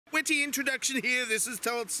witty introduction here. This is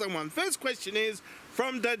Tell It to Someone. First question is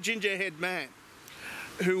from the Gingerhead Man,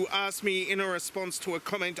 who asked me in a response to a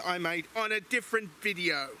comment I made on a different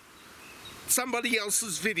video, somebody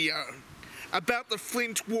else's video, about the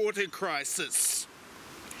Flint water crisis.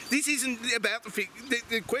 This isn't about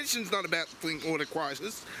the question's not about the Flint water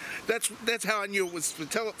crisis. That's how I knew it was to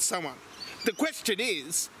tell it to someone. The question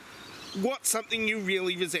is, what's something you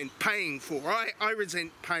really resent paying for? I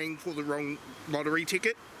resent paying for the wrong lottery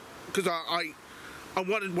ticket, because I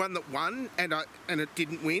wanted one that won and it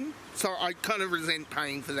didn't win, so I kind of resent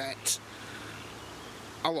paying for that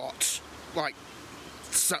a lot. Like,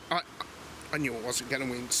 so I knew it wasn't going to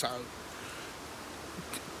win, so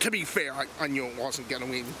to be fair, I knew it wasn't going to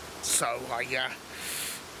win, so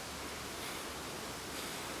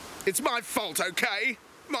it's my fault, okay?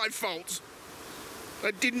 My fault.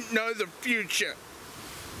 I didn't know the future.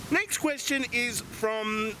 Next question is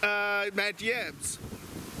from Matt Yabs.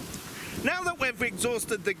 Now that we've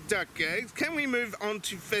exhausted the duck eggs, can we move on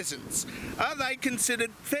to pheasants? Are they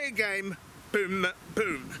considered fair game? Boom,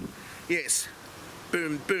 boom. Yes,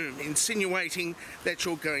 boom, boom, insinuating that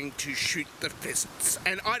you're going to shoot the pheasants.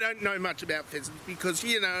 And I don't know much about pheasants because,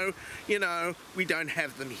 you know, we don't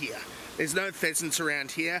have them here. There's no pheasants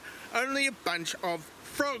around here, only a bunch of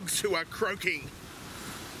frogs who are croaking.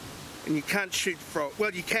 And you can't shoot frogs.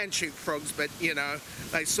 Well, you can shoot frogs, but, you know,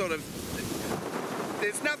 they sort of...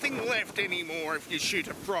 There's nothing left anymore if you shoot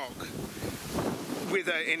a frog with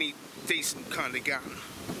any decent kind of gun.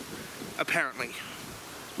 Apparently.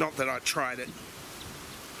 Not that I tried it.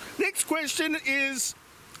 Next question is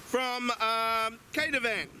from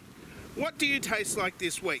Katavan. What do you taste like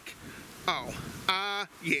this week? Oh,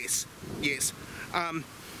 yes. I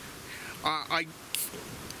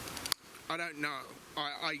don't know.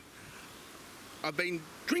 I've been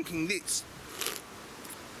drinking this,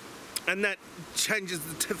 and that changes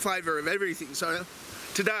the flavour of everything. So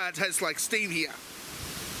today I taste like stevia.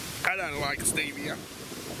 I don't like stevia.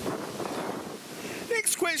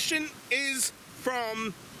 Next question is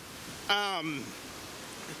from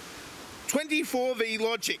 24V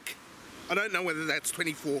Logic. I don't know whether that's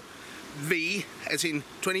 24V as in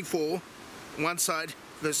 24 on one side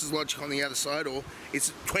versus Logic on the other side, or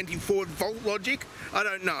it's 24 volt Logic. I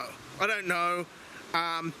don't know.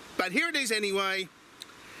 But here it is anyway.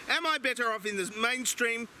 Am I better off in the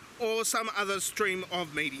mainstream or some other stream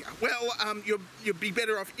of media? Well, you'll be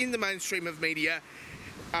better off in the mainstream of media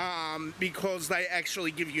because they actually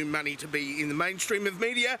give you money to be in the mainstream of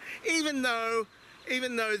media, even though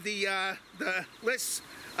the less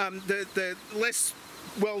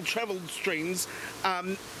well-travelled streams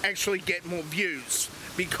actually get more views,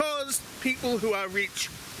 because people who are rich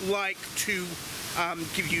like to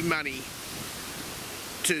give you money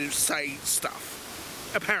to say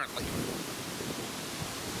stuff, apparently.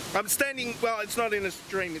 I'm standing, well, it's not in a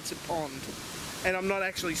stream, it's a pond, and I'm not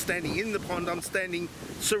actually standing in the pond, I'm standing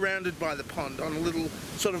surrounded by the pond on a little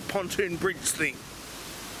sort of pontoon bridge thing.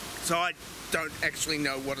 So I don't actually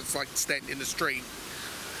know what it's like to stand in a stream,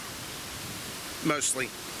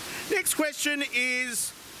 mostly. Next question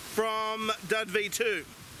is from Dud-V2.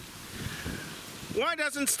 Why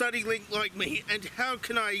doesn't StudyLink like me, and how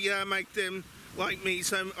can I make them like me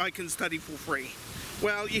so I can study for free?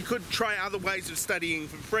 Well, you could try other ways of studying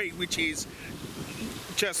for free, which is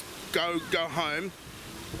just go home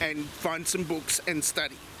and find some books and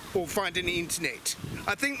study, or find an internet.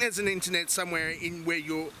 I think there's an internet somewhere in where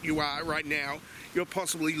you are right now. You're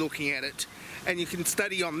possibly looking at it, and you can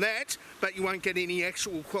study on that, but you won't get any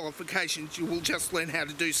actual qualifications. You will just learn how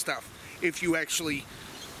to do stuff if you actually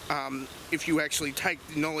take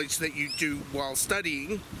the knowledge that you do while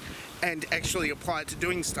studying and actually apply it to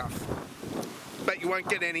doing stuff. But you won't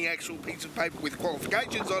get any actual piece of paper with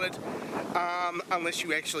qualifications on it unless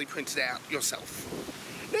you actually print it out yourself.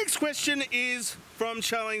 Next question is from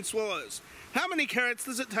Charlene Swallows. How many carrots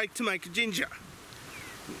does it take to make a ginger?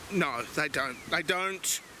 No, they don't. They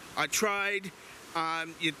don't. I tried.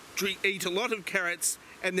 You eat a lot of carrots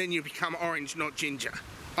and then you become orange, not ginger.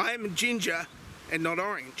 I am ginger and not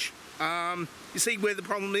orange. You see where the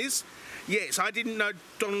problem is? Yes, I didn't know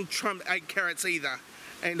Donald Trump ate carrots either,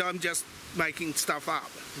 and I'm just making stuff up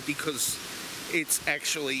because it's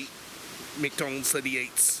actually McDonald's that he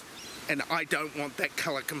eats, and I don't want that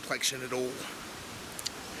colour complexion at all.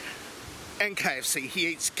 And KFC, he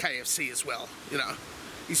eats KFC as well, you know.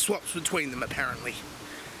 He swaps between them apparently.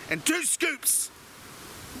 And 2 scoops!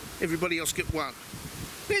 Everybody else get 1.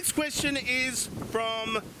 Next question is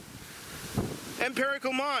from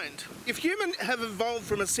Empirical mind. If humans have evolved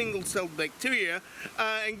from a single-celled bacteria,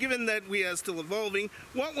 and given that we are still evolving,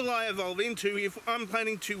 what will I evolve into if I'm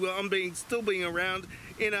planning to still being around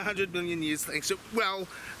in 100 million years? Thanks. Well,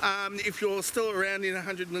 if you're still around in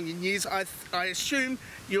 100 million years, I assume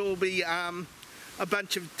you'll be a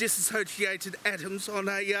bunch of disassociated atoms on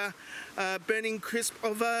a burning crisp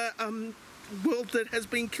of a world that has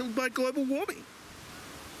been killed by global warming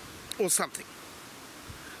or something.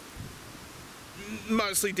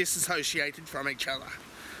 Mostly disassociated from each other,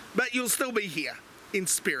 but you'll still be here in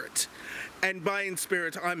spirit, and by in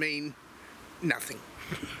spirit I mean nothing.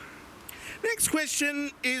 Next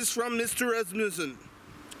question is from Mr. Rasmussen.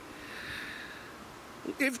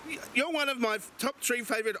 If you're one of my top 3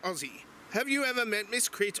 favourite Aussie, have you ever met Miss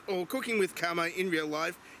Crit or Cooking with Karma in real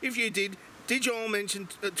life? If you did you all mention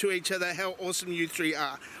to each other how awesome you 3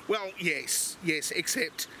 are? Well, yes,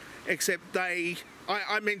 except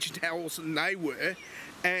I mentioned how awesome they were,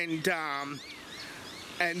 and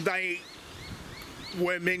they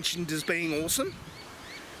were mentioned as being awesome,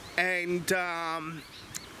 and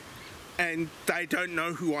they don't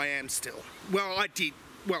know who I am still. Well, I did.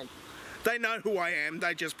 Well, they know who I am.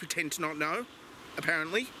 They just pretend to not know,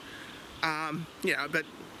 apparently. You know, but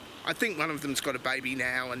I think one of them's got a baby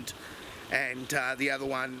now, and the other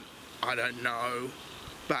one, I don't know,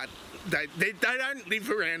 but they don't live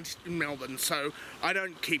around in Melbourne, so I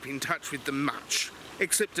don't keep in touch with them much,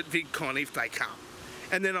 except at VidCon if they come.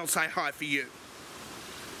 And then I'll say hi for you,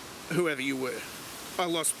 whoever you were. I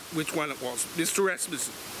lost which one it was. Mr.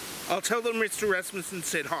 Rasmussen. I'll tell them Mr. Rasmussen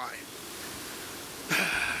said hi.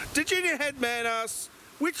 The Junior Head Man asks,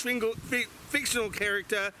 which fictional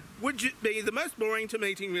character would be the most boring to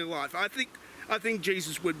meet in real life? I think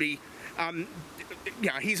Jesus would be,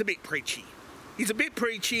 yeah, he's a bit preachy. He's a bit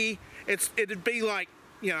preachy. It'd be like,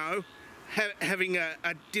 you know, having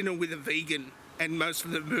a dinner with a vegan and most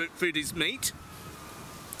of the food is meat.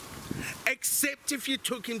 Except if you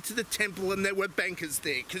took him to the temple and there were bankers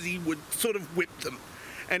there, because he would sort of whip them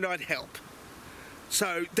and I'd help.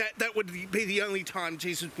 So that would be the only time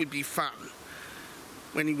Jesus would be fun,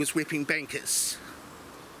 when he was whipping bankers.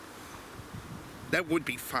 That would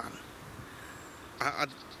be fun.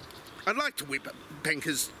 I'd like to whip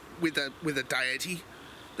bankers with a deity.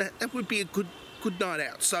 That would be a good night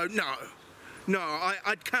out. So no,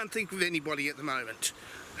 I can't think of anybody at the moment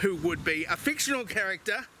who would be a fictional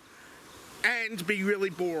character and be really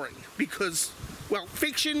boring, because, well,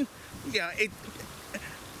 fiction, yeah,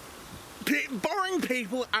 boring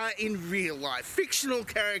people are in real life. Fictional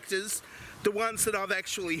characters, the ones that I've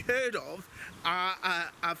actually heard of,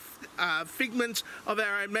 are figments of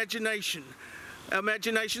our imagination.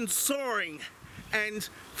 Imagination soaring and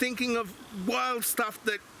thinking of wild stuff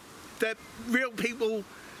that real people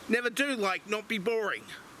never do, like not be boring.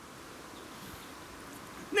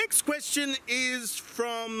 Next question is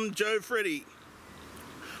from Joe Freddy.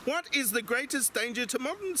 What is the greatest danger to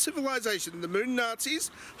modern civilization? The moon Nazis,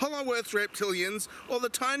 hollow earth reptilians, or the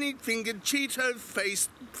tiny-fingered, Cheeto-faced,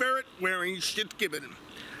 ferret-wearing shit-gibbon?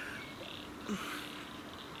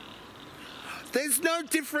 There's no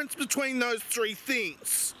difference between those 3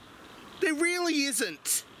 things. There really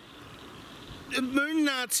isn't. The moon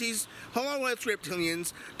Nazis, hollow earth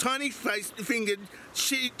reptilians, tiny-fingered,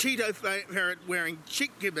 Cheeto-ferret-wearing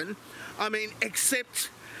shit-gibbon, I mean, except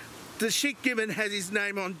the shit-gibbon has his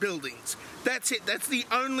name on buildings. That's it. That's the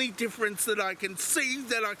only difference that I can see,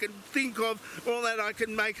 that I can think of, or that I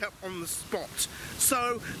can make up on the spot.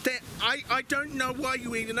 So I don't know why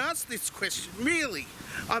you even asked this question, really.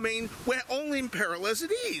 I mean, we're all in peril as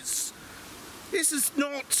it is. This is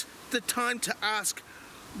not the time to ask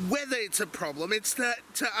whether it's a problem. It's to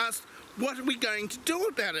ask, what are we going to do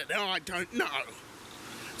about it? Oh, I don't know.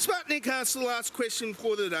 Sputnik asks the last question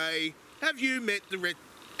for the day. Have you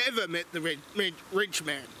ever met the Wrench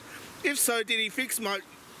Man? If so, did he fix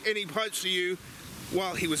any pipes for you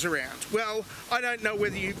while he was around? Well, I don't know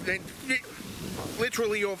whether you meant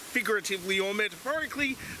literally or figuratively or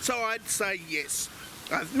metaphorically, so I'd say yes.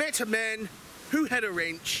 I've met a man who had a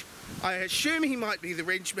wrench. I assume he might be the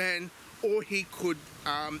Wrench Man, or he could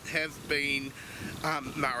have been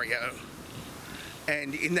Mario.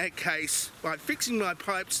 And in that case, by fixing my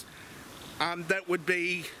pipes, that would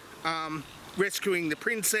be rescuing the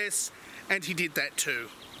princess, and he did that too.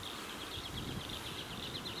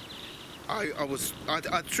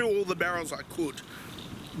 I threw all the barrels I could,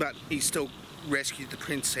 but he still rescued the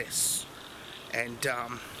princess. And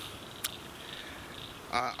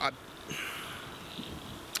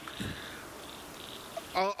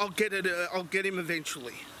I'll get it. I'll get him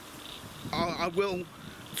eventually. I will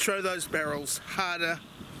throw those barrels harder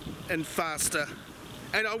and faster,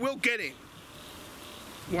 and I will get him.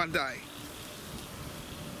 One day.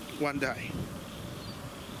 One day.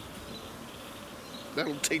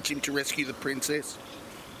 That'll teach him to rescue the princess.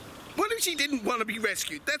 What if she didn't want to be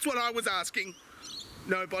rescued? That's what I was asking.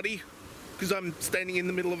 Nobody. Because I'm standing in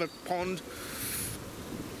the middle of a pond.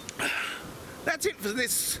 That's it for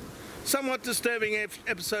this somewhat disturbing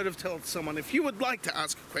episode of Tell It to Someone. If you would like to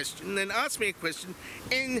ask a question, then ask me a question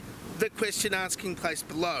in the question asking place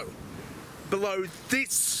below. Below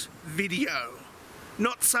this video.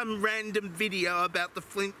 Not some random video about the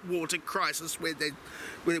Flint water crisis where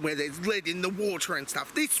there's lead in the water and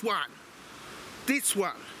stuff. This one. This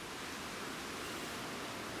one.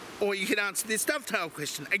 Or you can answer this dovetail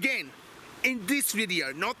question. Again, in this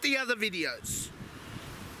video, not the other videos.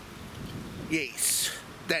 Yes,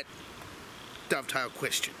 that dovetail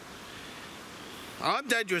question. I'm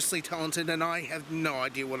dangerously talented and I have no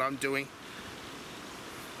idea what I'm doing.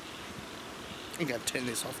 I'm going to turn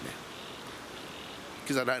this off now.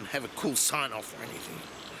 Because I don't have a cool sign off or anything.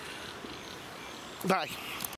 Bye.